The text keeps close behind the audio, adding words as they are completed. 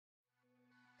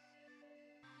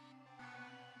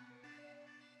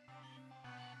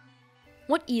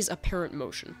What is apparent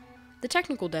motion? The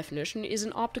technical definition is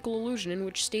an optical illusion in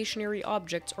which stationary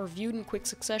objects are viewed in quick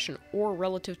succession or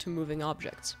relative to moving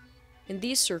objects. In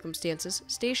these circumstances,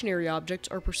 stationary objects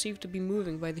are perceived to be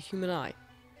moving by the human eye.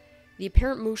 The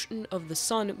apparent motion of the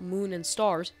sun, moon, and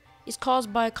stars is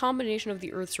caused by a combination of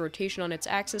the Earth's rotation on its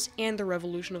axis and the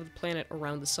revolution of the planet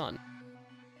around the sun.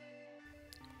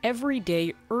 Every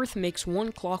day, Earth makes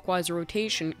one clockwise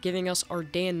rotation, giving us our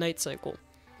day and night cycle.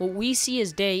 What we see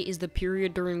as day is the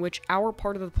period during which our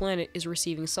part of the planet is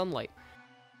receiving sunlight.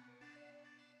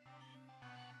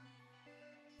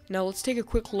 Now let's take a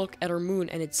quick look at our moon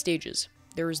and its stages.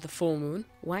 There is the full moon,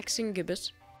 waxing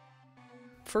gibbous,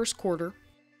 first quarter,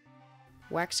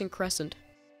 waxing crescent,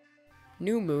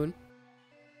 new moon,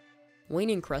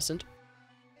 waning crescent,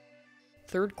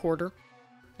 third quarter,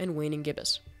 and waning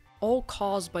gibbous, all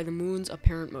caused by the moon's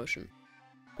apparent motion.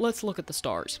 Let's look at the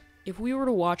stars. If we were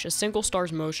to watch a single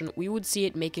star's motion, we would see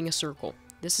it making a circle.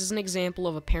 This is an example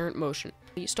of apparent motion.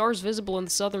 The stars visible in the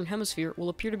southern hemisphere will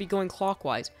appear to be going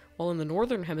clockwise, while in the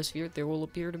northern hemisphere they will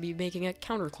appear to be making a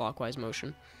counterclockwise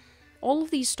motion. All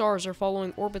of these stars are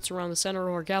following orbits around the center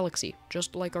of our galaxy,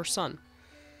 just like our sun.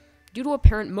 Due to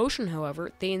apparent motion,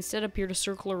 however, they instead appear to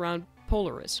circle around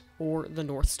Polaris, or the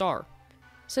North Star.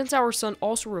 Since our sun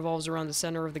also revolves around the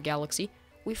center of the galaxy,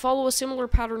 we follow a similar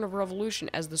pattern of revolution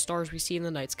as the stars we see in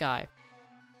the night sky.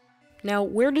 Now,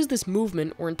 where does this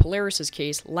movement, or in Polaris'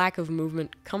 case, lack of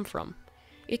movement, come from?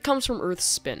 It comes from Earth's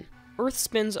spin. Earth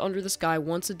spins under the sky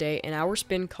once a day, and our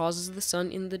spin causes the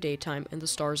sun in the daytime and the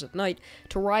stars at night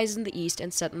to rise in the east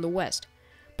and set in the west.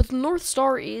 But the North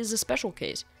Star is a special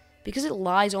case. Because it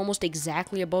lies almost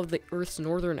exactly above the Earth's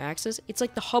northern axis, it's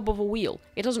like the hub of a wheel.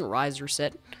 It doesn't rise or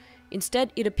set.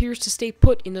 Instead, it appears to stay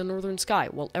put in the northern sky,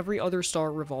 while every other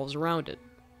star revolves around it.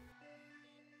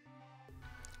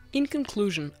 In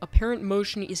conclusion, apparent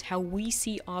motion is how we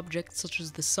see objects such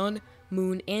as the sun,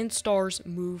 moon, and stars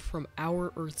move from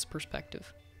our Earth's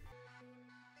perspective.